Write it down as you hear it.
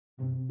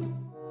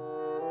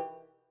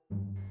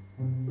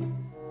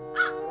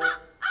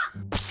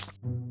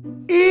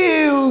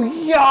Ew,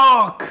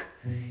 yuck!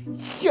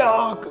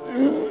 Yuck!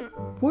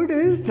 What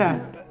is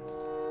that?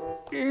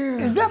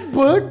 Is that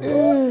bird?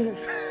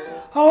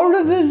 How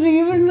does this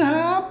even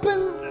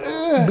happen?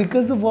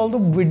 Because of all the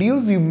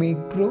videos you make,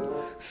 bro.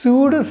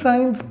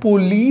 Pseudoscience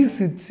police,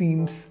 it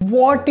seems.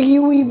 What are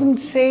you even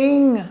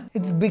saying?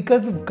 It's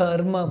because of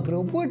karma,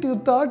 bro. What, you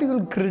thought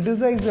you'll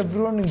criticize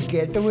everyone and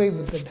get away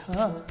with it,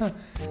 huh?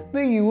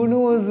 The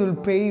universe will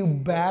pay you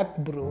back,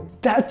 bro.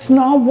 That's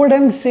not what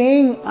I'm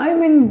saying.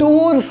 I'm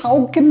indoors.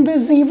 How can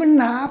this even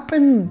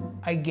happen?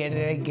 I get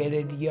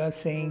it. You're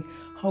saying,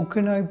 how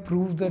can I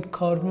prove that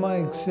karma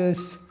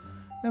exists?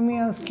 Let me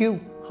ask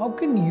you, how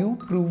can you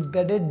prove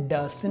that it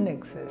doesn't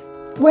exist?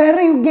 Where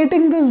are you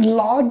getting this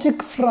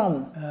logic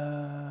from?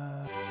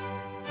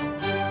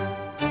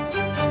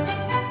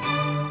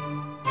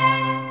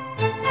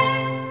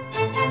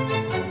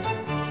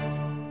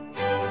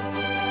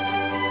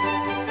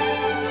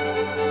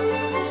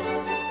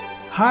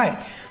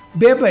 Hi,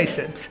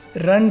 Beerbiceps,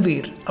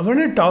 Ranveer. I want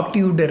to talk to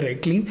you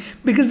directly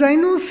because I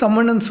know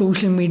someone on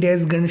social media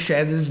is going to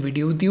share this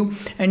video with you,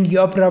 and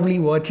you're probably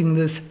watching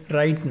this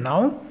right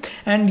now.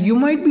 And you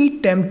might be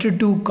tempted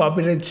to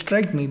copyright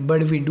strike me,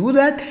 but if we do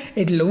that,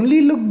 it'll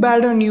only look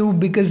bad on you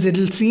because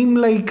it'll seem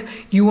like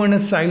you want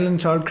to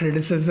silence all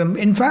criticism.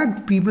 In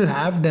fact, people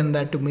have done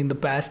that to me in the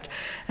past,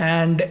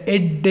 and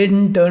it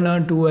didn't turn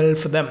out too well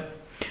for them.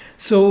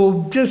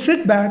 So just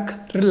sit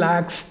back,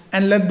 relax,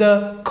 and let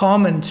the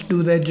comments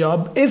do their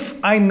job if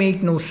I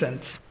make no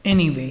sense.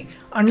 Anyway,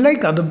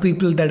 unlike other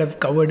people that I've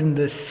covered in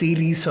this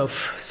series of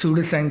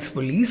Pseudoscience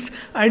Police,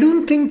 I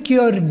don't think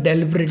you're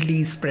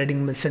deliberately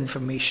spreading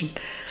misinformation.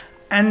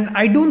 And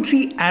I don't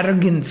see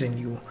arrogance in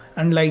you,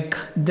 unlike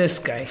this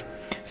guy.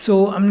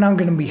 So I'm not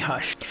gonna be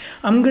harsh.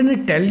 I'm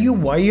gonna tell you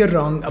why you're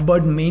wrong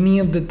about many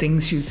of the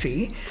things you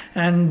say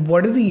and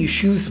what are the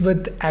issues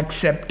with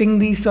accepting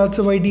these sorts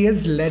of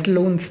ideas, let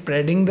alone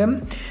spreading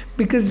them,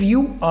 because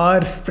you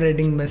are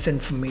spreading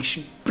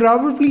misinformation.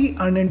 Probably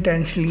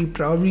unintentionally,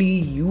 probably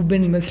you've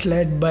been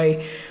misled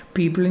by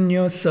people in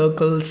your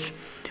circles,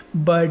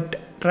 but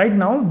right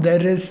now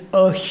there is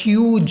a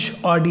huge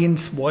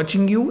audience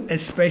watching you,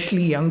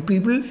 especially young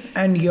people,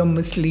 and you're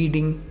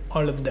misleading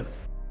all of them.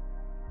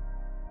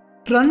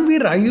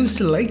 Ranveer, I used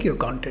to like your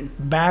content.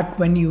 Back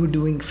when you were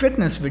doing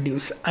fitness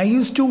videos, I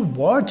used to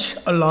watch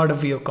a lot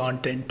of your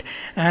content.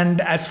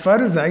 And as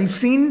far as I've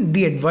seen,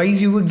 the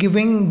advice you were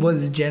giving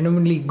was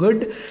genuinely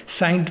good,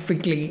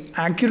 scientifically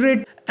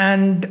accurate.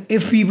 And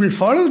if people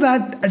follow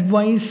that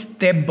advice,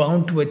 they're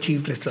bound to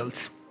achieve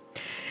results.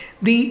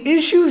 The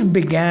issues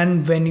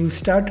began when you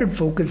started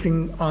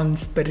focusing on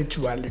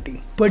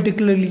spirituality,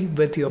 particularly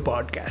with your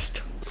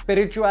podcast.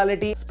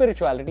 Spirituality.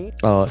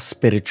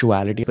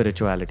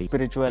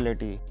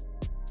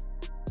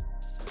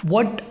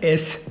 What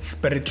is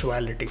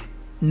spirituality?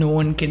 No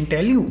one can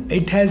tell you.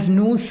 It has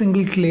no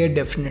single clear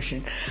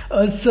definition.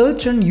 A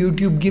search on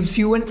YouTube gives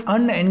you an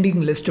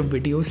unending list of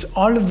videos,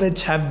 all of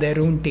which have their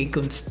own take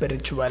on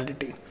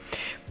spirituality.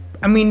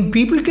 I mean,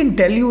 people can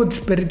tell you what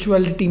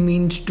spirituality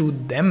means to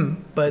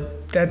them,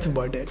 but that's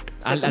about it.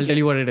 I'll tell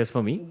you what it is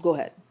for me. Go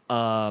ahead.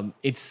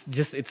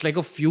 It's like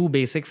a few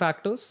basic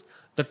factors.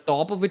 The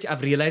top of which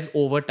I've realized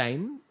over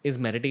time is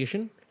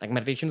meditation. Like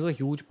meditation is a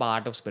huge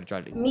part of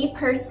spirituality. Me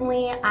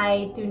personally,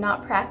 I do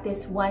not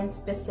practice one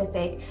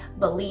specific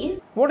belief.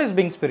 What is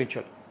being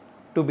spiritual?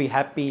 To be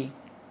happy,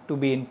 to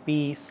be in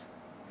peace,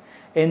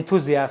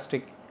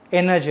 enthusiastic,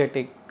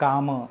 energetic,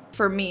 calmer.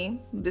 For me,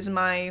 this is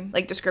my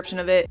description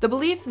of it. The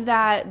belief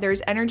that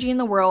there's energy in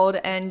the world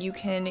and you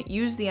can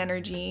use the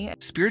energy.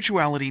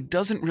 Spirituality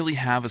doesn't really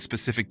have a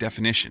specific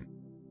definition.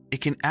 It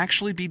can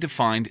actually be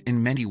defined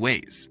in many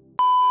ways.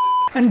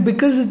 And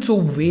because it's so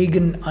vague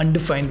and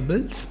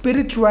undefinable,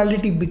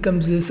 spirituality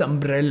becomes this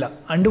umbrella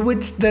under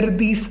which there are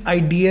these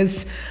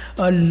ideas,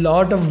 a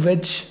lot of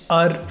which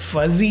are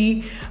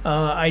fuzzy,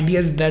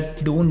 ideas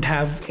that don't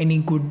have any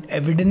good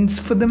evidence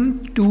for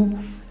them, to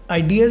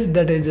ideas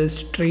that are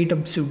just straight up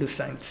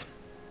pseudoscience.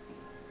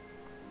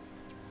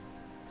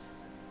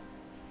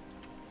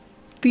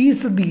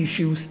 These are the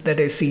issues that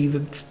I see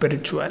with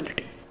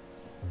spirituality.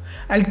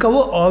 I'll cover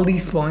all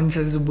these points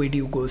as the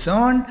video goes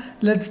on.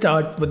 Let's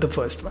start with the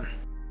first one.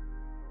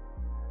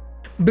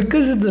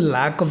 Because of the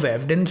lack of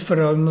evidence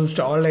for almost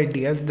all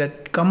ideas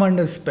that come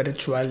under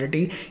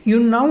spirituality,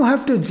 you now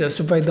have to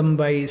justify them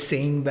by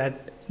saying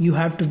that you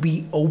have to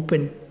be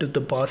open to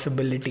the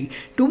possibility.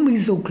 Don't be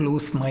so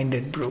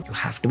close-minded, bro. You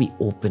have to be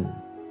open.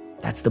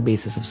 That's the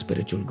basis of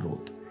spiritual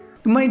growth.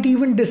 You might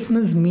even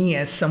dismiss me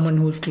as someone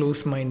who's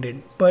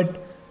close-minded,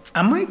 but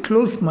am I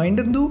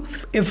close-minded though?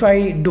 If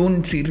I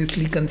don't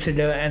seriously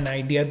consider an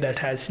idea that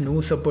has no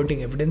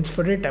supporting evidence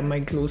for it, am I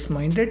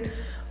close-minded?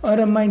 Or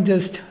am I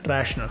just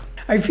rational?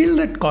 I feel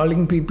that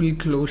calling people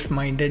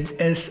close-minded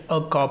is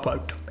a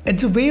cop-out.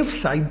 It's a way of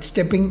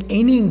sidestepping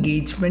any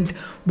engagement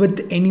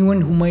with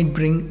anyone who might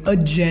bring a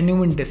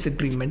genuine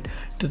disagreement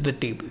to the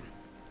table.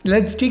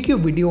 Let's take your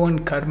video on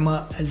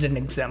karma as an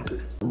example.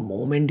 The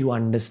moment you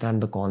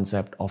understand the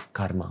concept of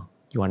karma,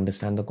 you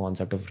understand the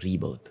concept of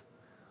rebirth,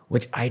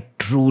 which I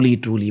truly,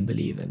 truly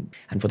believe in.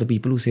 And for the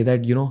people who say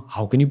that,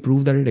 how can you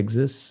prove that it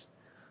exists?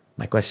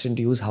 My question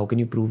to you is, how can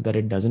you prove that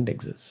it doesn't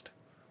exist?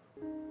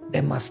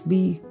 There must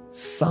be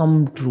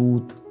some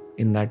truth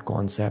in that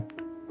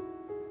concept,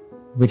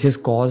 which has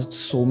caused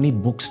so many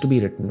books to be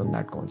written on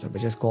that concept,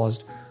 which has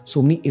caused so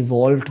many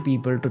evolved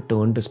people to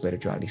turn to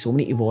spirituality, so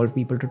many evolved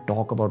people to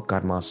talk about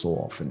karma so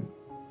often.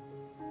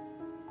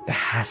 There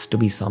has to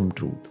be some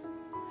truth.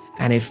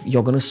 And if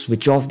you're going to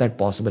switch off that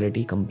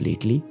possibility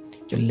completely,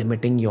 you're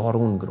limiting your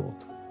own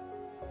growth.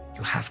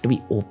 You have to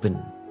be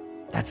open.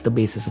 That's the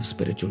basis of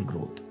spiritual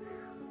growth.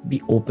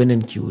 Be open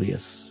and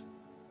curious.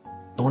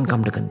 Don't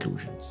come to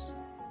conclusions.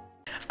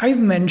 I've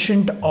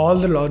mentioned all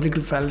the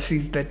logical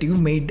fallacies that you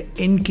made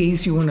in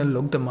case you want to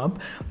look them up,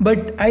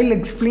 but I'll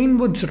explain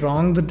what's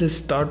wrong with this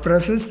thought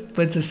process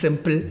with a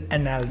simple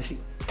analogy.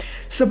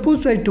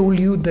 Suppose I told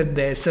you that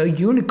there's a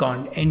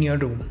unicorn in your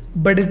room,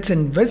 but it's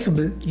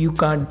invisible, you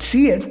can't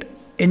see it,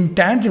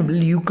 intangible,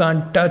 you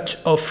can't touch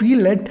or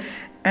feel it,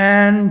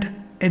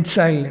 and it's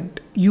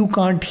silent, you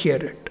can't hear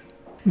it.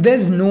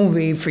 There's no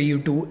way for you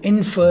to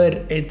infer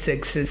its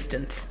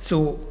existence.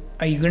 So,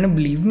 are you gonna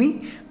believe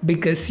me?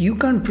 Because you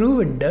can't prove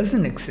it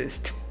doesn't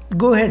exist.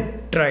 Go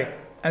ahead, try.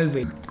 I'll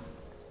wait.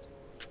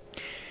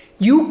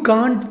 You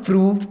can't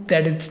prove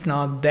that it's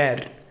not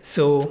there.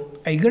 So,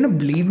 are you gonna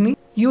believe me?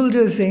 You'll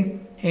just say,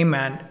 hey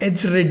man,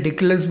 it's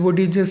ridiculous what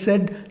you just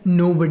said.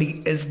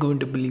 Nobody is going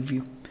to believe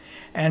you.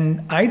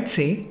 And I'd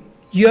say,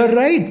 you're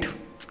right.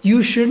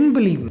 You shouldn't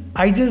believe me.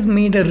 I just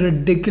made a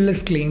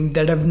ridiculous claim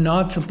that I've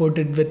not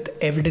supported with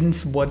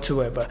evidence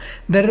whatsoever.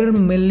 There are a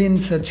million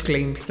such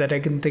claims that I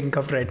can think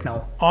of right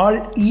now,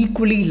 all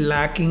equally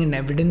lacking in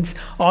evidence,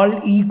 all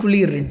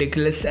equally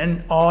ridiculous,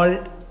 and all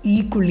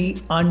equally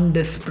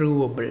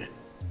undisprovable.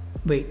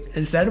 Wait,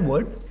 is that a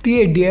word?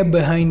 The idea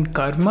behind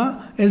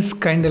karma is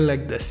kinda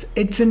like this.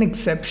 It's an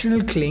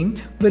exceptional claim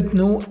with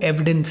no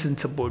evidence in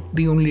support.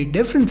 The only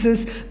difference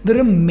is there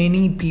are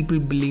many people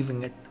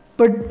believing it.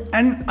 But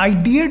an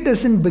idea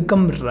doesn't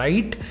become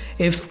right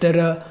if there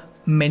are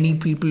many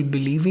people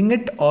believing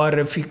it or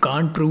if you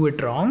can't prove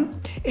it wrong.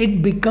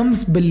 It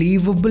becomes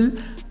believable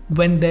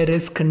when there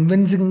is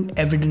convincing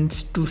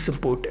evidence to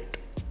support it.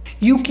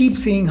 You keep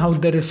saying how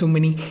there are so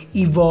many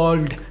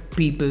evolved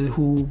people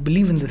who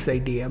believe in this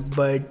idea,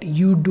 but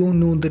you don't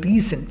know the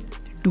reason.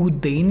 Do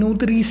they know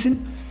the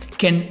reason?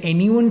 Can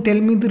anyone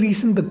tell me the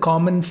reason? The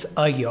comments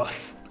are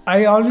yours.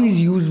 I always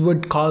use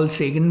what Carl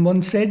Sagan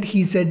once said.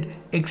 He said,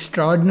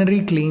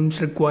 extraordinary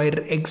claims require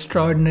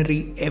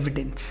extraordinary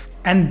evidence.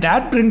 And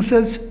that brings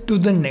us to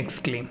the next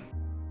claim.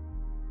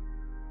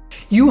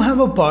 You have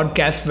a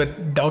podcast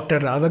with Dr.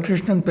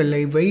 Radhakrishnan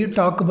Pillai where you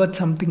talk about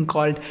something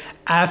called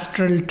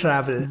Astral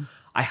Travel.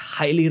 I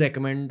highly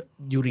recommend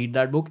you read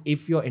that book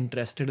if you're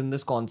interested in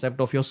this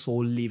concept of your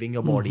soul leaving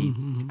your body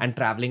and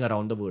traveling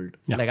around the world.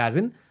 Yeah. Like as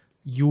in,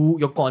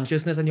 your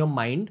consciousness and your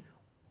mind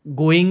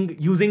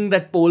using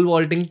that pole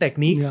vaulting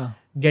technique,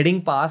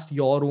 getting past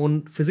your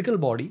own physical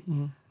body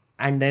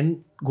and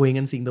then going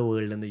and seeing the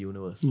world and the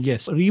universe.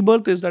 Yes.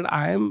 Rebirth is that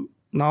I am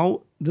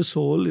now, the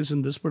soul is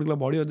in this particular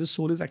body, or this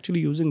soul is actually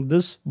using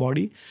this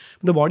body.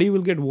 The body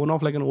will get worn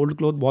off like an old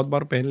cloth, bahut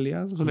baar pehen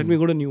liya. So let me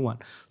go to a new one.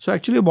 So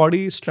actually a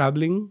body is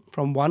traveling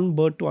from one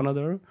birth to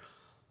another,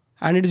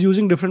 and it is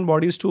using different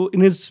bodies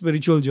in its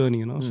spiritual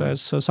journey. So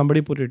as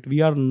somebody put it,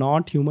 we are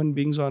not human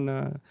beings on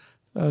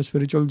a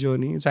spiritual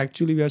journey. It's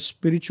actually we are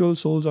spiritual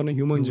souls on a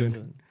human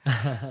journey.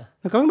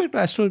 Now coming back to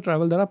astral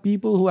travel, there are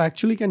people who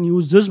actually can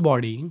use this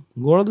body,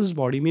 go to this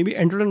body, maybe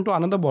enter into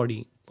another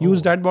body,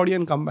 use that body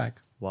and come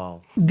back.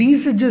 Wow.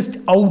 These are just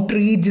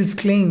outrageous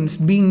claims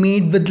being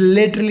made with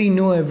literally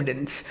no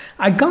evidence.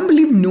 I can't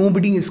believe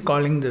nobody is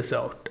calling this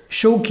out.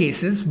 Show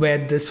cases where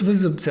this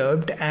was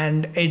observed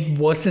and it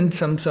wasn't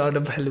some sort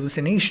of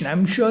hallucination.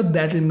 I'm sure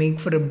that'll make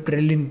for a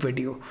brilliant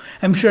video.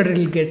 I'm sure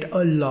it'll get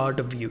a lot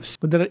of views.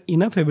 But there are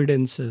enough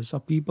evidences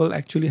of people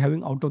actually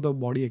having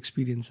out-of-the-body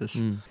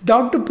experiences.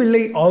 Dr.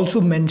 Pillai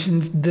also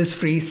mentions this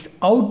phrase,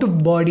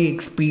 out-of-body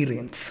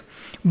experience,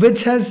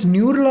 which has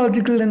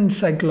neurological and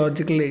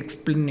psychological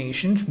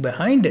explanations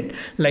behind it,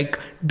 like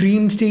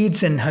dream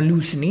states and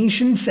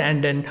hallucinations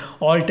and an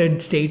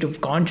altered state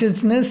of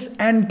consciousness,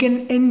 and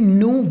can in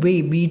no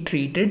way be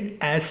treated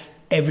as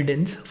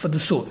evidence for the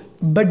soul.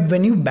 But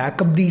when you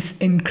back up these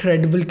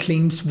incredible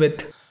claims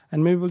with,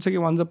 and maybe people say,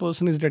 once a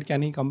person is dead,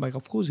 can he come back?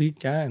 Of course he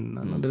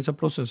can. There is a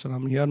process.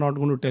 I'm here not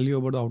going to tell you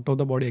about the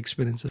out-of-the-body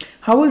experiences.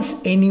 How is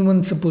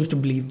anyone supposed to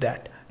believe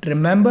that?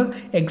 Remember,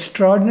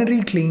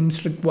 extraordinary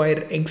claims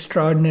require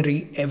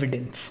extraordinary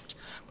evidence.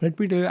 Let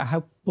me tell you, I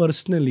have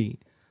personally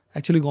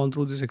actually gone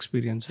through this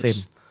experience.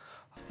 Same.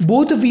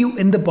 Both of you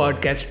in the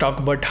podcast talk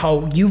about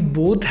how you've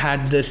both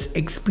had this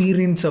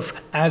experience of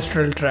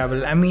astral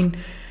travel. I mean,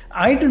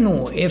 I don't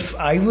know, if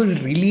I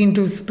was really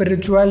into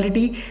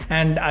spirituality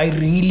and I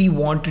really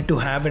wanted to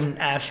have an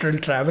astral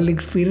travel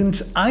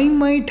experience, I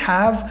might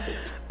have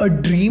a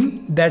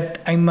dream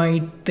that I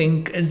might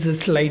think is the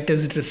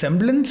slightest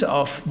resemblance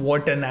of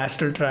what an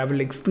astral travel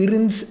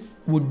experience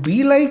would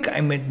be like. I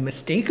might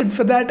mistake it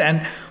for that,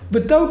 and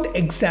without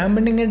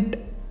examining it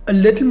a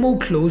little more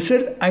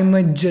closer, I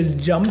might just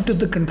jump to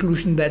the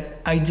conclusion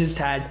that I just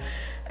had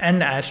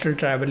an astral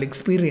travel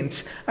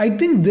experience. I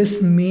think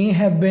this may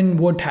have been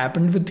what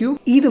happened with you.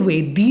 Either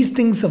way, these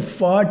things are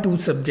far too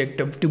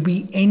subjective to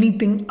be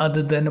anything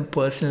other than a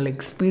personal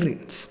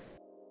experience.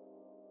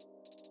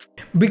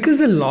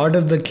 Because a lot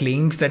of the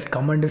claims that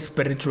come under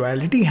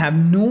spirituality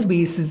have no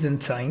basis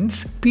in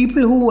science,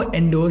 people who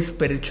endorse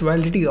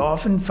spirituality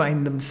often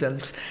find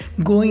themselves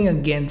going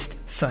against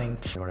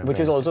science. Which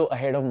is also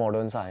ahead of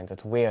modern science.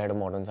 It's way ahead of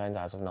modern science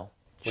as of now.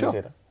 Would you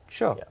say that?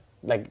 Sure. Yeah.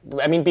 Like,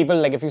 I mean, people,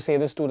 like, if you say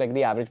this to, like,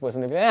 the average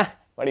person, they'll be like,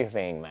 what are you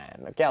saying,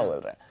 man? Kya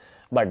bol raha hai?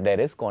 But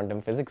there is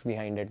quantum physics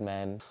behind it,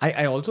 man.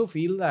 I also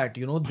feel that,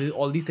 you know,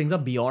 all these things are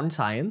beyond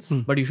science,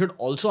 but you should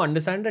also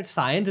understand that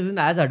science isn't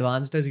as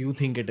advanced as you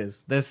think it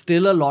is. There's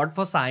still a lot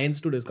for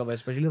science to discover,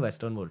 especially the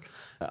Western world.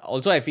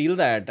 Also, I feel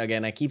that,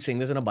 again, I keep saying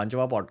this in a bunch of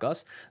our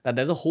podcasts, that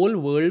there's a whole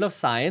world of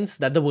science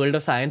that the world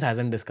of science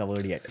hasn't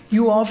discovered yet.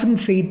 You often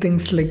say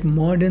things like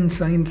modern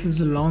science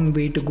is a long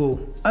way to go.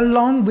 A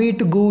long way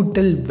to go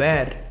till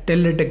where?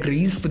 Till it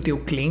agrees with your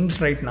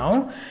claims right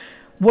now?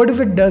 What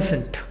if it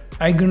doesn't?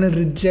 Are you gonna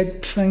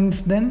reject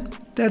science then?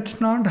 That's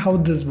not how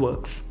this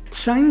works.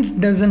 Science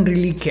doesn't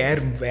really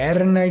care where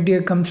an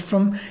idea comes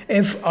from.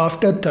 If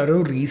after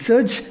thorough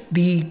research,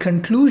 the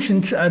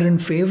conclusions are in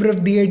favor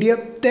of the idea,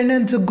 then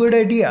it's a good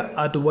idea.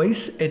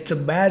 Otherwise, it's a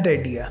bad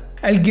idea.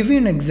 I'll give you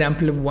an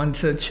example of one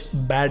such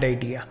bad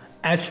idea.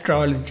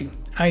 Astrology.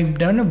 I've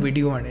done a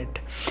video on it.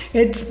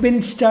 It's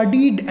been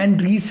studied and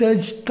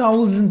researched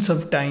thousands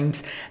of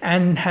times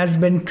and has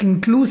been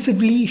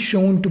conclusively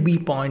shown to be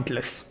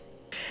pointless.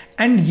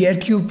 And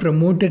yet you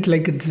promote it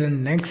like it's the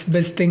next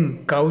best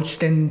thing,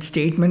 couched in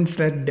statements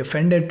that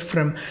defend it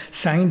from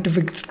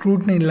scientific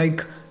scrutiny,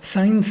 like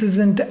science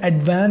isn't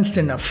advanced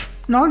enough.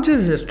 Not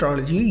just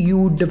astrology,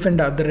 you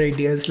defend other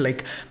ideas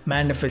like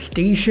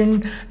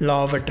manifestation,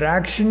 law of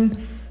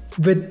attraction,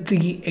 with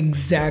the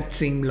exact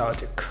same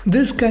logic.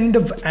 This kind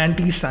of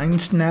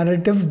anti-science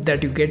narrative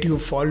that you get your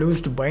followers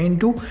to buy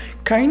into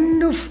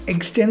kind of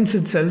extends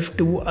itself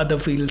to other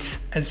fields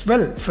as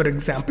well. For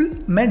example,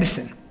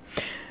 medicine.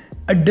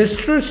 A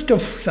distrust of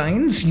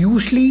science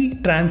usually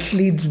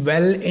translates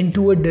well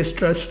into a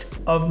distrust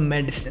of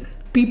medicine.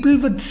 People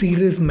with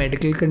serious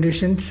medical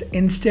conditions,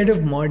 instead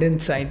of modern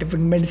scientific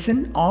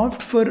medicine,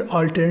 opt for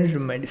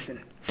alternative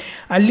medicine.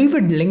 I'll leave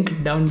a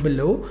link down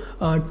below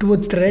to a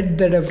thread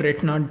that I've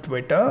written on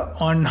Twitter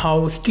on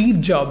how Steve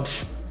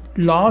Jobs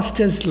lost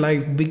his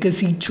life because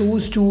he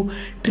chose to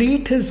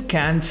treat his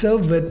cancer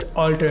with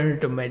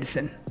alternative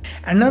medicine.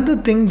 Another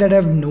thing that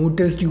I've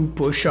noticed you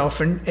push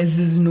often is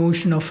this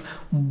notion of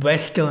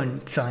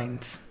Western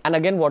science. And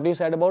again, what you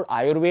said about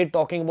Ayurveda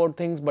talking about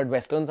things, but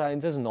Western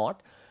science is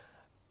not.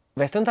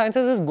 Western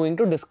sciences is going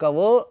to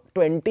discover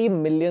 20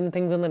 million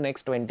things in the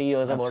next 20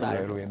 years about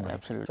Ayurveda.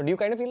 Absolutely. So do you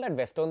kind of feel that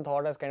Western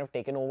thought has kind of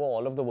taken over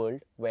all of the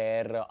world,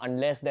 where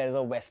unless there's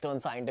a Western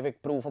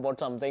scientific proof about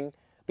something,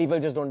 people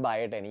just don't buy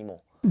it anymore?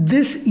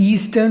 This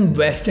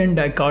Eastern-Western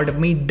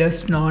dichotomy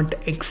does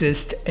not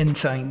exist in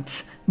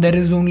science. There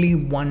is only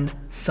one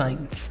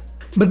science.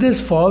 But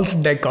this false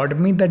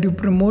dichotomy that you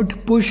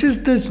promote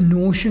pushes this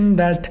notion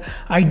that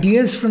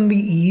ideas from the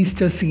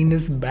East are seen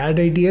as bad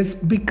ideas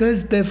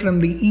because they're from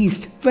the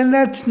East, when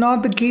that's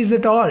not the case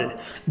at all.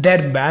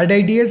 They're bad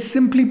ideas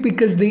simply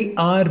because they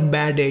are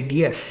bad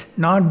ideas,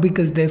 not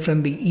because they're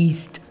from the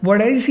East.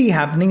 What I see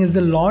happening is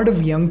a lot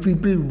of young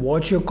people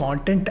watch your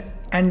content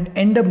and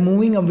end up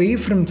moving away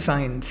from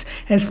science,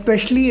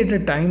 especially at a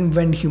time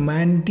when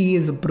humanity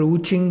is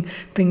approaching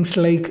things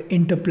like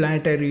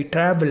interplanetary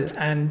travel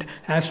and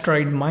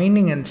asteroid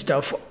mining and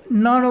stuff,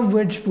 none of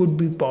which would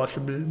be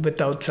possible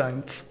without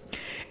science.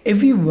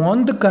 If we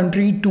want the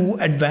country to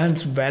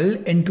advance well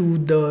into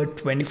the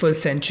 21st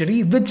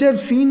century, which I've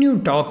seen you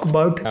talk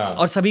about,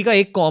 और सभी का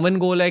एक common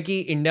goal है कि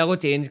India को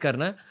change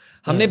करना है.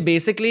 हमने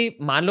बेसिकली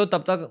मान लो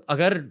तब तक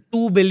अगर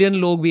 2 बिलियन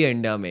लोग भी है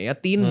इंडिया में या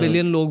 3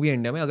 बिलियन लोग भी है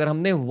इंडिया में, अगर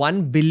हमने 1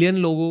 बिलियन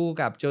लोगों को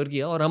कैप्चर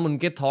किया और हम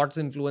उनके थॉट्स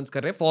इन्फ्लुएंस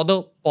कर रहे हैं for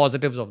the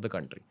positives of the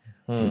country,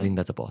 I think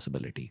that's a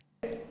possibility.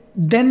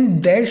 then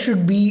there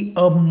should be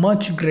a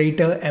much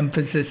greater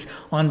emphasis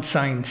on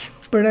science.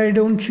 But I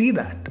don't see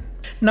that.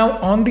 Now,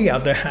 on the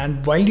other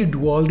hand, while you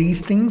do all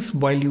these things,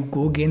 while you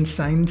go against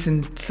science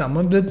in some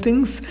of the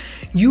things,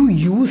 you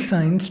use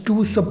science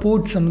to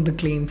support some of the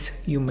claims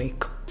you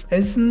make.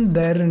 Isn't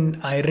there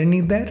an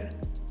irony there?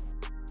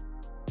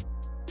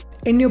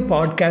 In your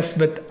podcast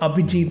with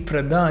Abhijit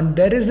Pradhan,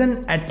 there is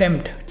an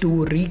attempt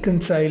to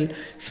reconcile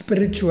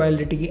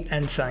spirituality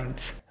and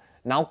science.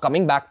 Now,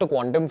 coming back to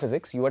quantum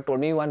physics, you had told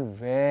me one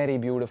very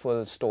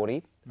beautiful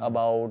story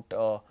about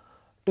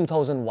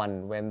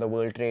 2001 when the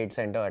World Trade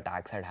Center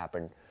attacks had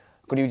happened.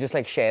 Could you just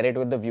like share it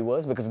with the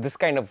viewers? Because this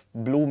kind of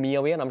blew me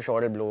away and I'm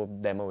sure it'll blow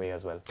them away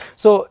as well.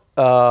 So,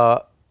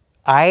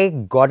 I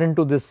got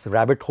into this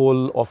rabbit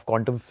hole of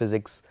quantum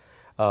physics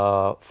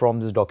from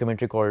this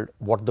documentary called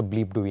What the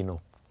Bleep Do We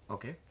Know?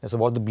 Okay. So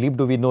what the bleep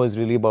do we know is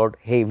really about,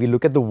 hey, we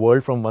look at the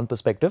world from one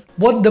perspective.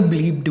 What the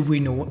Bleep Do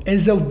We Know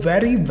is a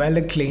very well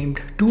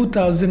acclaimed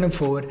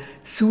 2004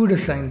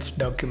 Pseudoscience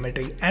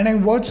documentary, and I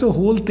watched the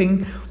whole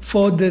thing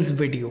for this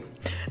video.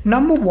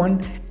 Number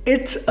one,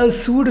 it's a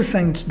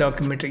pseudoscience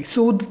documentary,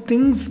 so the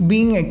things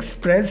being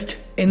expressed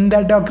in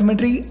that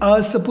documentary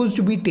are supposed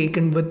to be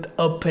taken with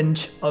a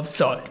pinch of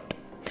salt.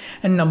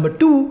 And number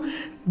two,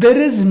 there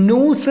is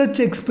no such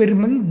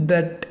experiment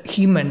that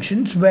he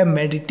mentions where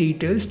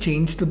meditators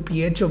change the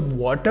pH of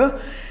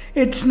water.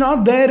 It's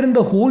not there in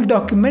the whole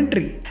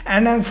documentary,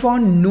 and I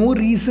found no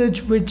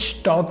research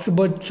which talks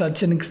about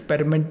such an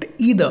experiment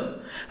either.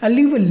 I'll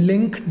leave a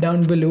link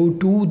down below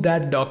to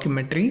that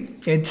documentary.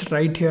 It's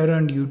right here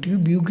on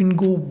YouTube. You can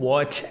go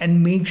watch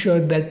and make sure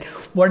that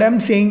what I'm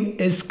saying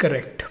is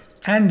correct.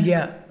 And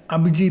yeah,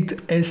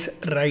 Abhijit is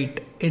right.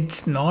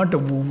 It's not a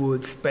woo-woo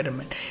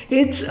experiment.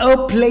 It's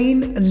a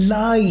plain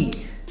lie.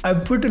 I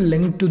put a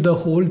link to the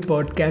whole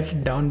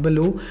podcast down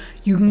below.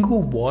 You can go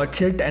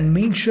watch it and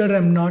make sure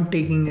I'm not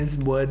taking his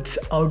words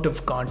out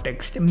of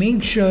context.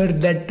 Make sure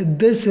that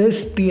this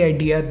is the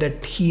idea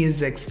that he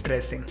is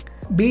expressing.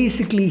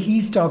 Basically,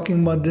 he's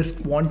talking about this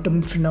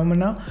quantum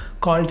phenomena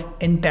called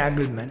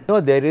entanglement. No,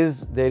 there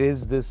is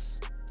this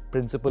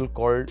principle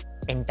called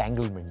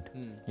entanglement.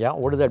 Yeah,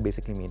 what does that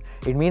basically mean?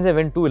 It means that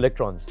when two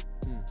electrons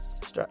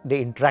they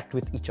interact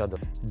with each other,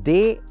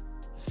 they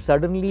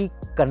suddenly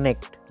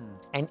connect,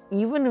 and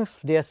even if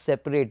they are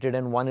separated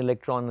and one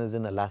electron is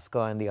in Alaska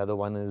and the other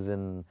one is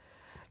in,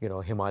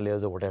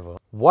 Himalayas or whatever,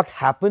 what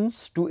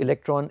happens to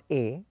electron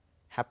A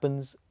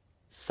happens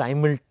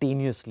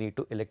simultaneously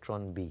to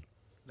electron B.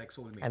 Like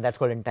soulmates. And that's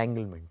called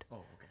entanglement. Oh,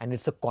 okay. And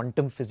it's a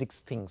quantum physics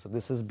thing. So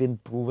this has been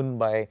proven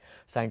by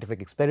scientific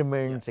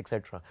experiments,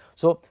 etc.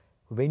 So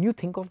when you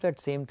think of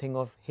that same thing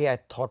of, hey, I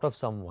thought of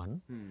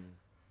someone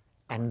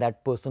and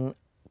that person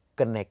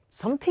connect,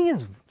 something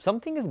is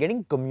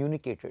getting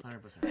communicated.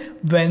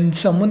 100%. When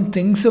someone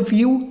thinks of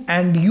you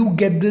and you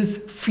get this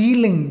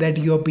feeling that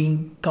you're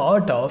being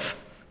thought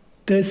of,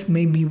 this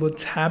may be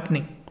what's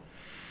happening.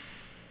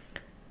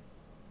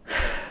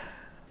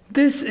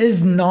 This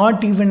is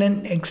not even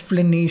an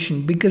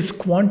explanation because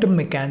quantum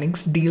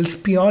mechanics deals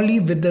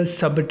purely with the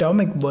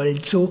subatomic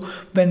world. So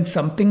when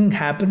something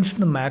happens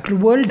in the macro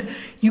world,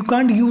 you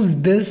can't use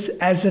this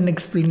as an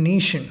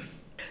explanation.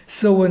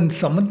 So when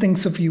someone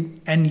thinks of you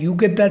and you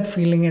get that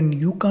feeling and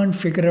you can't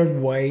figure out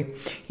why,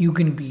 you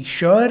can be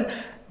sure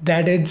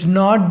that it's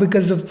not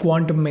because of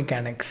quantum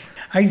mechanics.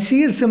 I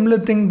see a similar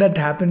thing that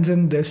happens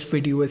in this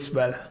video as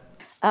well.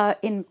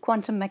 In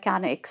quantum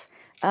mechanics,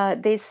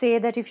 they say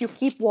that if you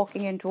keep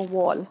walking into a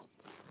wall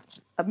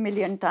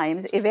 1,000,000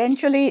 times,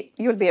 eventually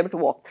you'll be able to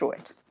walk through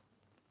it.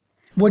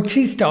 What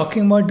she's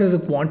talking about is a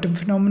quantum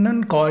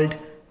phenomenon called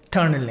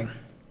tunneling.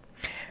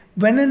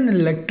 When an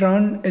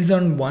electron is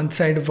on one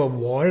side of a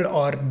wall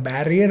or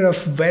barrier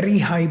of very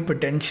high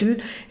potential,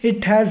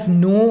 it has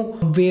no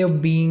way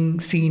of being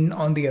seen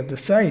on the other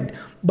side.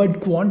 But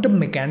quantum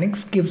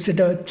mechanics gives it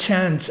a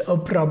chance, a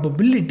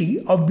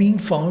probability of being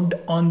found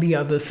on the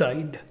other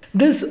side.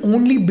 This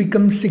only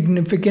becomes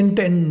significant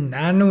in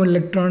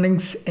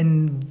nanoelectronics,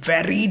 in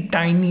very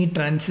tiny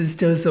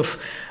transistors of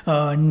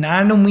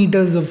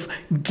nanometers of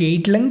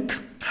gate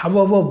length.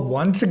 However,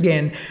 once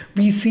again,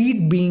 we see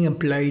it being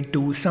applied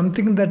to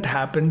something that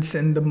happens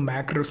in the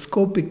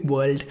macroscopic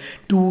world,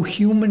 to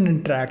human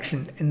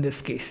interaction in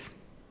this case.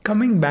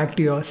 Coming back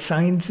to your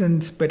science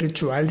and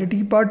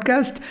spirituality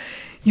podcast,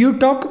 you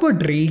talk about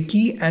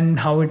Reiki and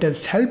how it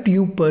has helped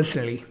you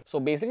personally. So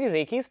basically,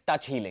 Reiki is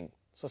touch healing.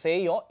 So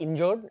say you're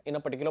injured in a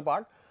particular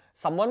part,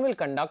 someone will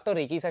conduct a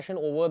Reiki session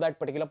over that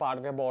particular part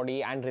of your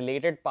body and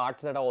related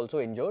parts that are also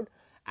injured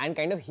and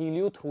kind of heal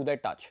you through their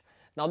touch.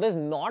 Now there's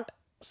not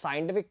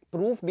scientific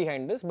proof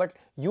behind this, but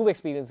you've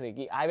experienced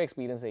Reiki, I've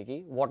experienced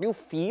Reiki. What you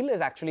feel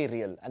is actually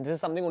real, and this is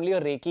something only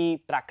a Reiki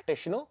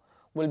practitioner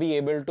will be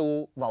able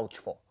to vouch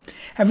for.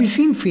 Have you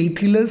seen faith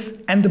healers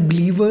and the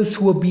believers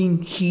who are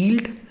being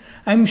healed?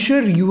 I'm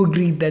sure you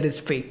agree that is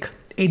fake.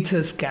 It's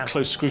a scam.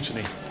 Close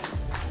scrutiny.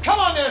 Come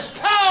on, there's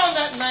power in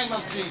that name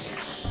of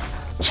Jesus.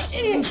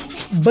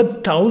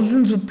 But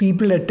thousands of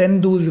people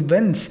attend those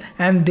events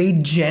and they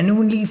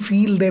genuinely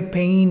feel their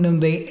pain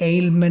and their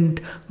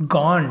ailment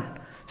gone.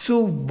 So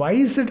why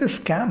is it a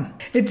scam?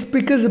 It's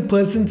because a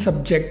person's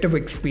subjective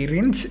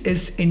experience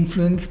is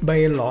influenced by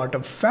a lot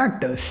of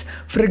factors.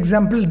 For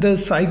example, the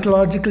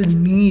psychological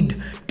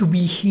need to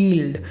be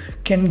healed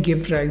can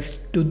give rise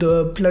to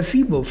the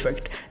placebo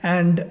effect,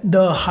 and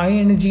the high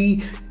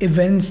energy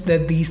events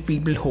that these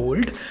people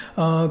hold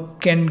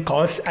can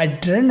cause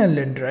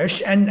adrenaline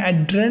rush, and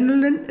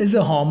adrenaline is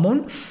a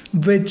hormone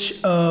which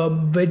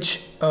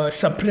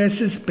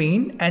suppresses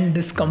pain and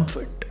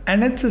discomfort.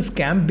 And it's a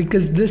scam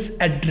because this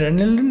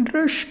adrenaline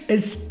rush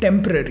is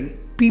temporary.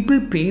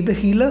 People pay the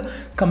healer,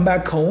 come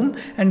back home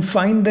and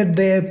find that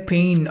their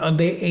pain or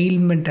their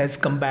ailment has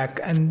come back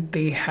and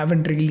they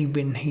haven't really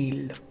been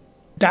healed.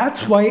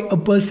 That's why a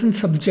person's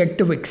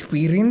subjective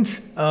experience,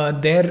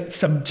 their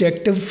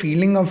subjective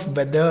feeling of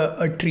whether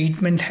a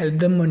treatment helped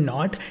them or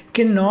not,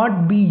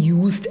 cannot be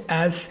used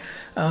as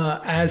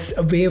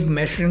a way of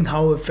measuring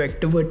how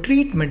effective a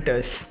treatment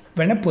is.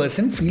 When a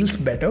person feels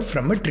better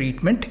from a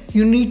treatment,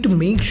 you need to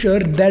make sure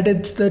that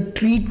it's the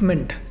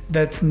treatment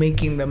that's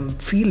making them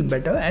feel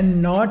better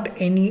and not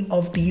any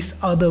of these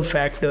other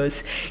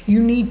factors. You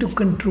need to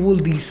control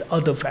these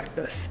other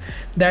factors.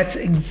 That's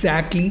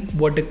exactly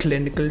what a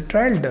clinical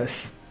trial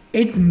does.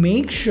 It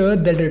makes sure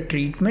that a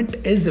treatment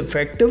is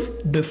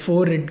effective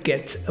before it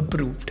gets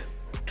approved.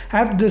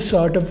 Have this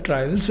sort of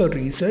trials or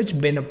research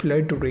been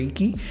applied to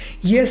Reiki?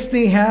 Yes,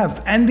 they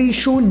have, and they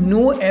show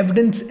no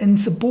evidence in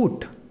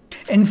support.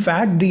 In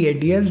fact, the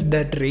ideas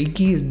that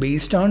Reiki is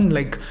based on,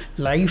 like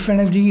life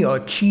energy or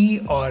chi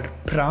or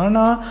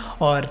prana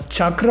or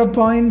chakra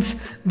points,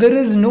 there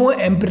is no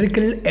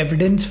empirical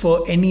evidence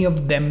for any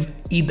of them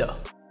either.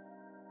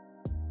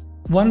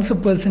 Once a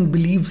person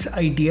believes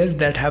ideas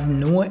that have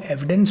no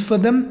evidence for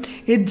them,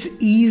 it's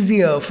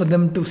easier for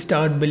them to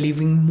start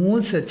believing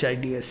more such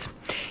ideas.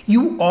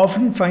 You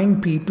often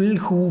find people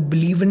who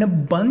believe in a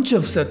bunch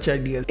of such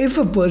ideas. If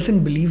a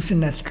person believes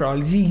in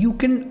astrology, you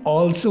can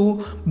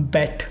also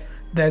bet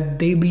that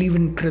they believe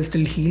in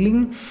crystal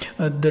healing,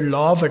 the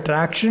law of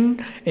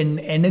attraction, in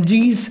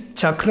energies,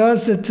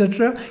 chakras,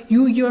 etc.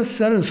 You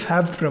yourself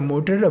have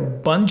promoted a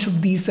bunch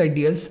of these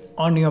ideas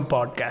on your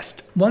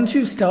podcast. Once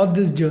you start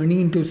this journey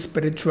into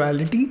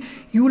spirituality,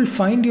 you will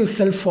find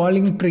yourself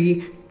falling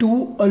prey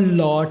to a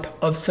lot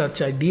of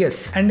such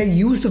ideas. And I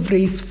use the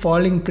phrase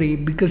falling prey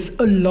because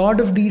a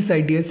lot of these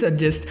ideas are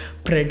just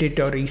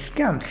predatory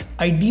scams.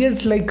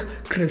 Ideas like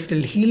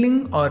crystal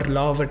healing or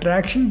law of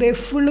attraction, they're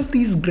full of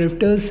these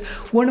grifters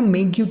who want to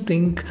make you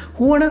think,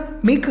 who want to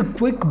make a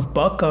quick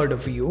buck out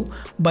of you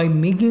by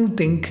making you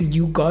think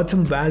you got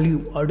some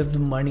value out of the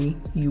money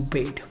you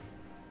paid.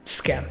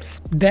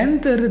 Scams.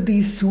 Then there are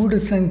these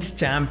pseudoscience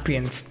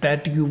champions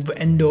that you've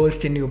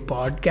endorsed in your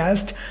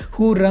podcast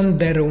who run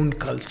their own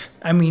cults.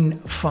 I mean,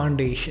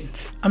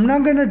 foundations. I'm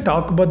not going to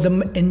talk about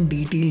them in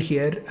detail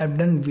here. I've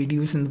done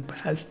videos in the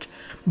past.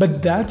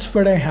 But that's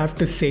what I have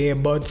to say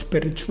about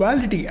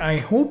spirituality. I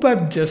hope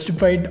I've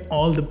justified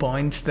all the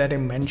points that I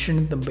mentioned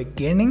in the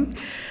beginning.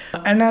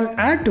 And I'll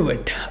add to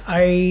it.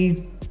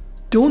 I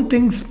don't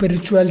think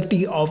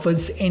spirituality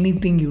offers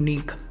anything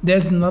unique.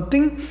 There's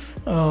nothing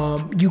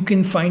you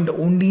can find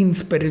only in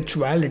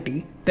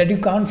spirituality that you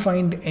can't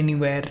find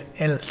anywhere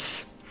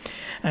else.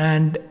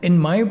 And in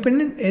my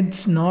opinion,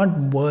 it's not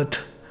worth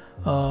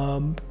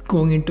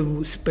going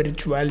into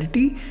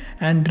spirituality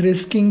and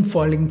risking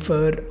falling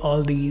for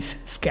all these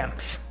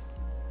scams.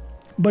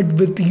 But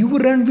with you,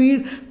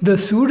 Ranveer, the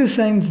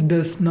pseudoscience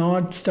does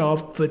not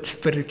stop with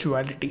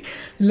spirituality.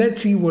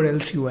 Let's see what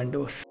else you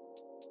endorse.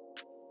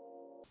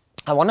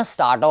 I want to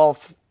start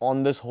off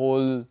on this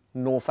whole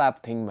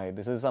NoFap thing, bhai.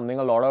 This is something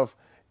a lot of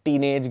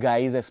teenage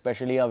guys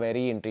especially are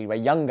very intrigued by,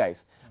 young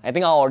guys. I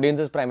think our audience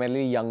is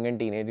primarily young and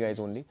teenage guys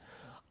only.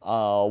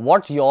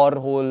 What's your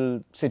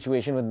whole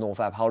situation with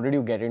NoFap? How did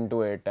you get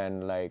into it?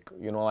 And like,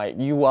 you know,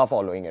 you are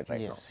following it right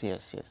now.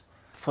 Yes.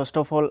 First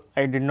of all,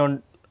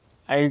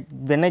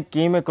 when I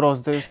came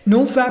across this,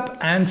 NoFap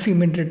and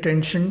Semen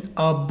Retention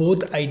are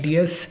both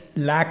ideas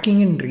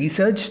lacking in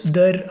research.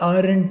 There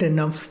aren't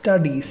enough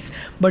studies,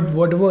 but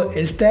whatever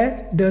is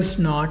there does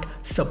not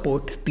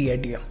support the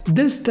idea.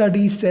 This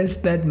study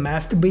says that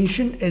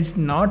masturbation is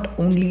not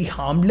only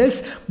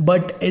harmless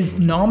but is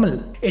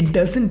normal. It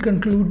doesn't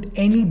conclude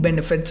any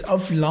benefits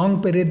of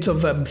long periods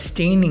of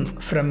abstaining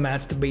from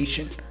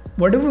masturbation.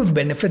 Whatever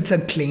benefits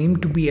are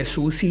claimed to be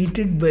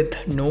associated with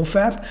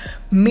NoFap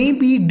may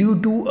be due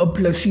to a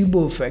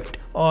placebo effect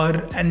or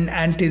an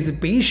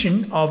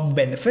anticipation of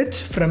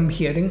benefits from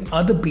hearing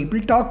other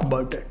people talk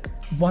about it.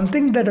 One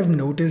thing that I've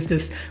noticed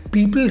is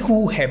people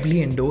who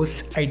heavily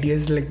endorse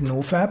ideas like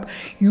NoFap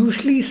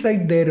usually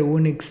cite their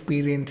own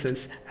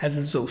experiences as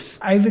a source.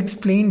 I've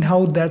explained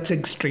how that's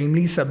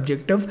extremely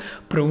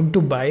subjective, prone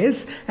to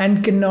bias,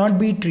 and cannot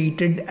be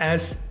treated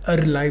as a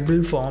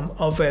reliable form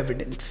of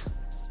evidence.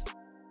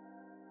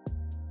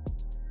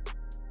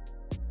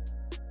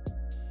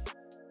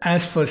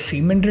 As for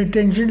semen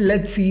retention,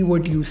 let's see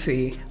what you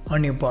say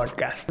on your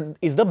podcast.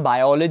 Is the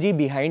biology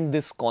behind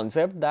this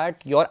concept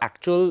that your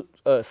actual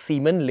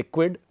semen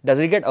liquid, does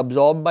it get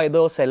absorbed by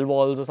the cell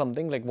walls or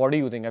something? Like, what do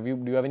you think? Do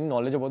you have any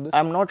knowledge about this?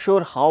 I'm not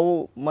sure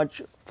how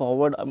much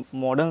forward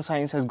modern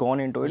science has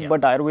gone into it,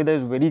 but Ayurveda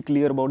is very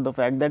clear about the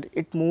fact that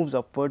it moves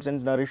upwards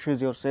and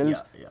nourishes your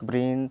cells,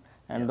 brain,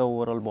 and the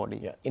overall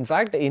body. In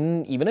fact,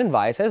 even in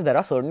YSS, there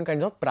are certain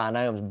kinds of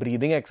pranayams,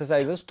 breathing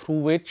exercises through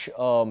which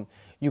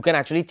you can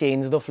actually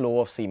change the flow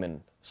of semen.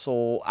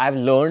 So I've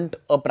learned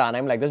a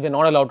pranayam like this. We're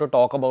not allowed to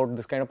talk about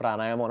this kind of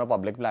pranayam on a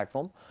public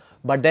platform,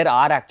 but there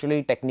are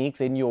actually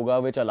techniques in yoga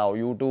which allow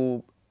you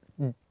to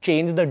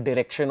change the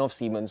direction of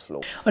semen's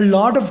flow. A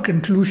lot of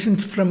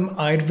conclusions from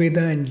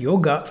Ayurveda and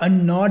yoga are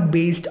not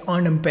based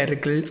on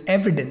empirical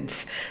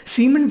evidence.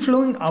 Semen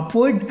flowing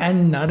upward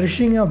and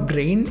nourishing your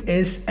brain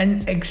is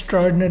an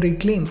extraordinary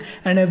claim,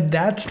 and if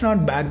that's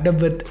not backed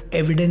up with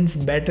evidence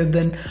better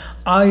than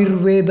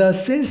Ayurveda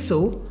says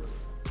so,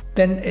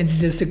 then it's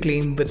just a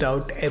claim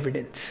without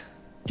evidence.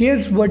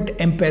 Here's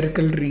what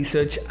empirical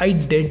research I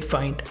did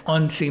find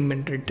on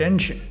semen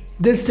retention.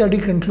 This study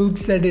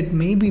concludes that it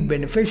may be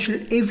beneficial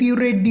if you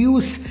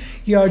reduce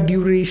your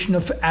duration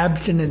of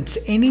abstinence.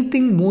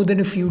 Anything more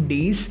than a few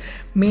days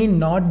may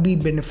not be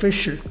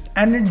beneficial,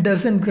 and it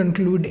doesn't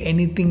conclude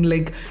anything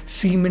like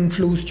semen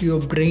flows to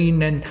your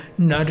brain and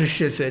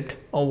nourishes it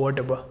or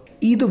whatever.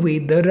 Either way,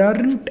 there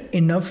aren't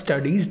enough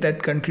studies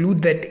that conclude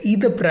that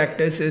either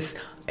practice is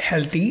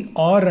healthy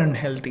or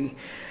unhealthy,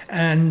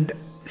 and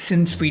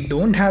since we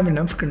don't have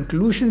enough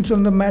conclusions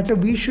on the matter,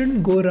 we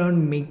shouldn't go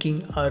around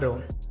making our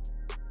own.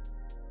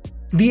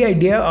 The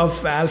idea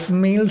of alpha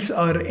males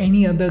or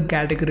any other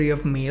category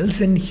of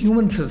males in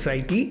human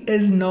society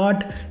is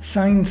not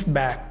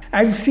science-backed.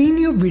 I've seen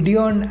your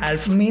video on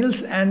alpha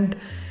males and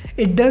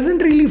it doesn't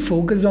really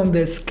focus on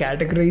this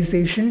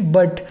categorization,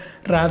 but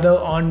rather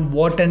on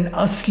what an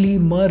asli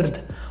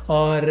mard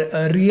or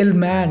a real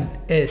man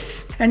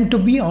is. And to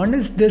be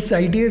honest, this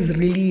idea is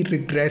really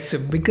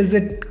regressive because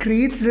it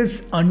creates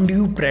this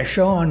undue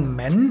pressure on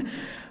men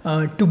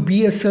to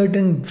be a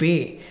certain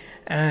way.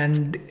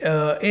 And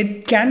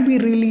it can be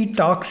really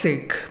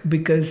toxic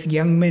because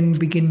young men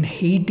begin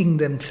hating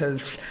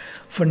themselves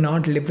for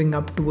not living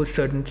up to a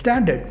certain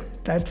standard.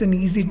 That's an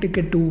easy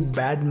ticket to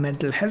bad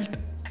mental health.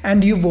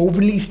 And you've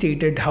openly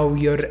stated how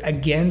you're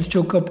against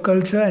hookup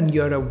culture and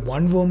you're a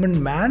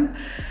one-woman man,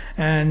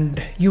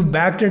 and you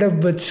backed it up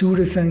with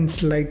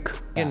pseudoscience like...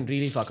 It can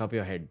really fuck up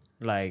your head.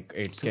 Like,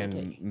 it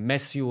can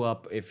mess you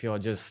up if you're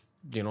just,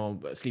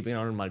 sleeping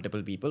around with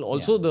multiple people.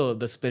 Also,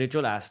 the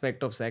spiritual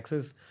aspect of sex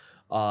is...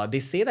 they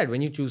say that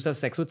when you choose to have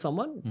sex with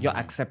someone, you're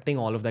accepting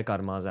all of their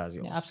karmas as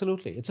yours. Yeah,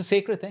 absolutely. It's a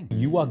sacred thing.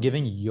 You are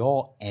giving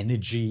your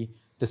energy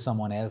to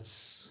someone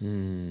else.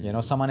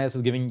 Someone else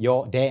is giving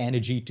their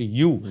energy to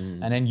you.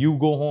 And then you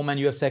go home and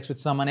you have sex with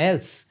someone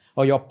else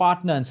or your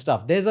partner and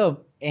stuff. There's a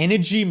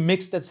energy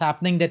mix that's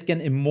happening that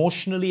can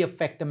emotionally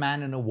affect a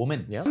man and a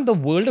woman. Yeah. The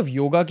world of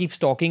yoga keeps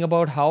talking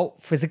about how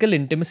physical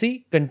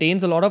intimacy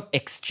contains a lot of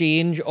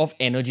exchange of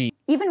energy.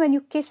 Even when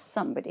you kiss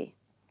somebody,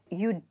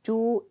 you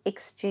do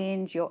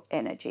exchange your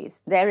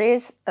energies. There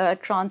is a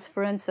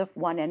transference of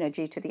one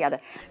energy to the other.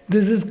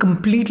 This is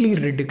completely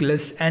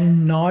ridiculous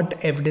and not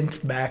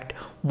evidence-backed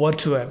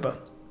whatsoever.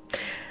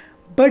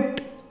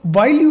 But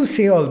while you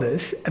say all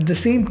this, at the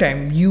same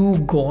time, you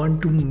go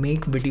on to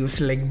make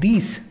videos like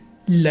these.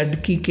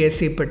 Ladki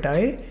kaise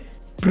pataye?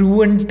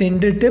 Proven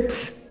Tinder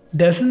tips?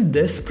 Doesn't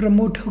this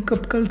promote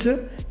hookup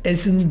culture?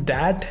 Isn't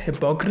that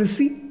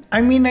hypocrisy?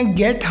 I mean, I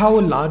get how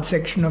a large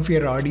section of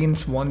your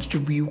audience wants to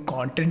view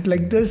content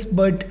like this,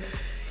 but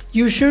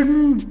you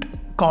shouldn't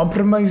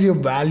compromise your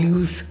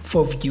values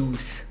for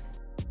views.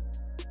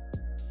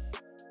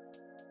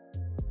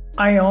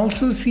 I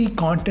also see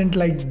content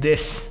like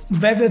this,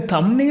 where the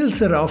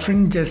thumbnails are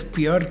often just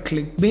pure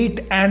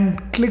clickbait, and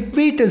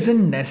clickbait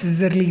isn't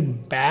necessarily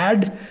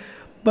bad,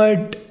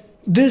 but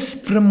this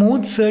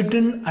promotes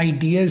certain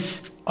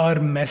ideas or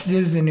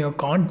messages in your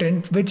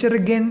content which are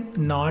again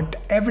not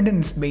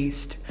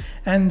evidence-based,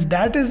 and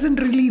that isn't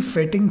really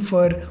fitting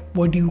for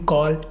what you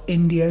call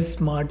India's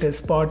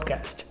smartest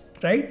podcast,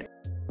 right?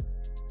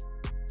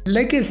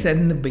 Like I said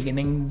in the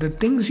beginning, the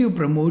things you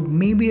promote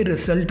may be a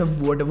result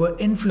of whatever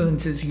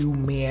influences you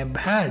may have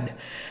had,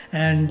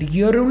 and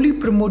you're only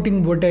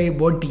promoting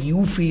what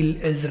you feel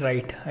is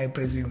right, I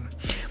presume.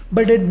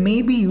 But it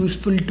may be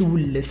useful to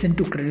listen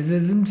to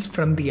criticisms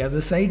from the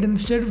other side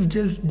instead of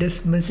just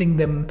dismissing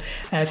them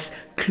as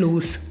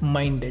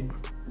close-minded.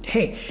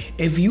 Hey,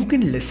 if you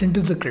can listen to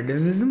the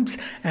criticisms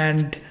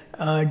and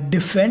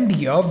defend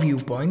your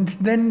viewpoints,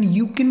 then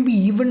you can be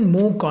even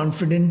more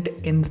confident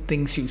in the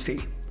things you say,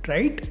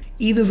 right?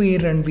 Either way,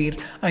 Ranveer,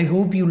 I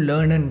hope you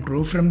learn and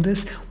grow from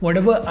this.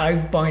 Whatever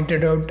I've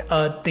pointed out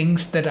are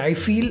things that I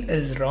feel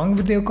is wrong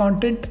with your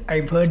content.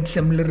 I've heard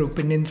similar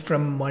opinions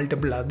from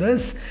multiple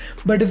others,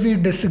 but if you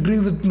disagree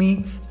with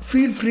me,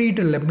 feel free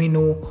to let me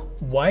know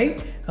why.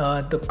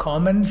 The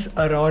comments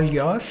are all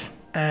yours.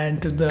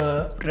 And to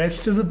the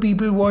rest of the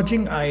people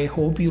watching, I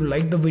hope you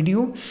like the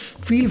video.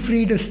 Feel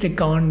free to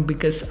stick on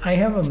because I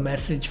have a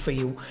message for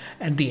you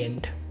at the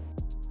end.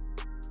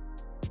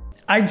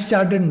 I've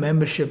started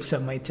memberships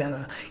on my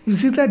channel. You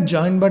see that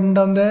join button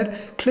down there?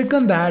 Click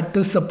on that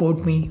to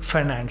support me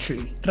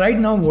financially. Right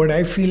now, what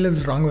I feel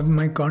is wrong with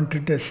my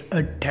content is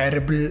a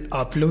terrible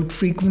upload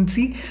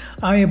frequency.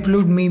 I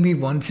upload maybe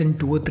once in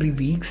 2 or 3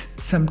 weeks,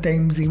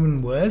 sometimes even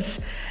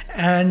worse.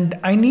 And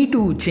I need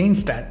to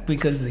change that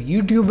because the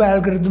YouTube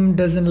algorithm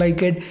doesn't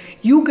like it,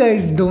 you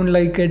guys don't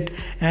like it,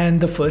 and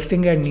the first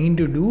thing I need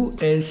to do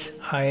is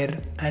hire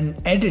an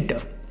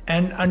editor.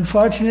 And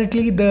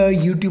unfortunately, the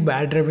YouTube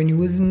ad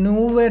revenue is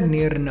nowhere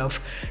near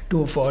enough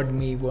to afford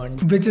me one,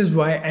 which is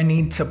why I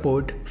need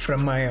support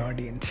from my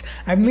audience.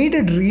 I've made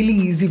it really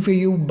easy for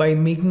you by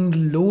making the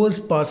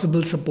lowest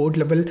possible support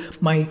level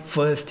my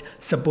first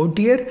support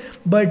tier.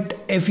 But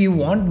if you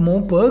want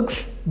more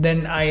perks,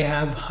 then I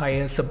have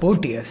higher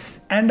support tiers.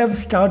 And I've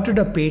started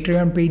a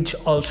Patreon page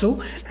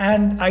also,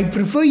 and I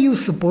prefer you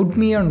support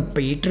me on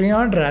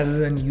Patreon rather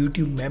than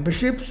YouTube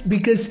memberships,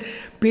 because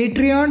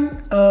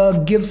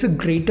Patreon gives a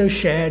greater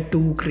share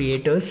to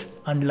creators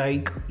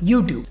unlike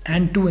YouTube.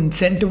 And to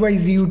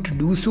incentivize you to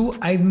do so,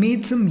 I've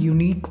made some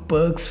unique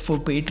perks for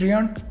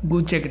Patreon.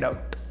 Go check it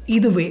out.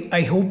 Either way,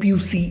 I hope you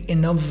see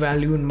enough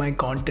value in my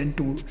content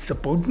to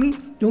support me.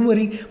 Don't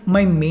worry,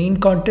 my main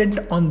content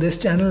on this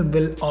channel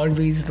will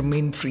always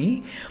remain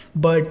free,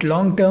 but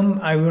long term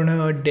I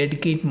wanna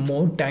dedicate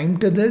more time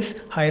to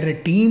this, hire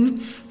a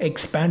team,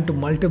 expand to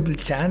multiple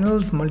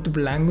channels,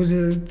 multiple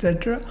languages,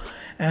 etc.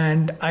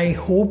 And I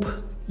hope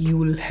you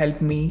will help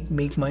me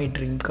make my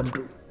dream come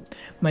true.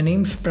 My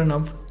name's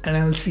Pranav, and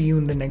I'll see you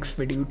in the next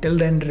video. Till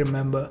then,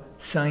 remember,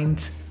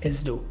 science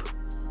is dope.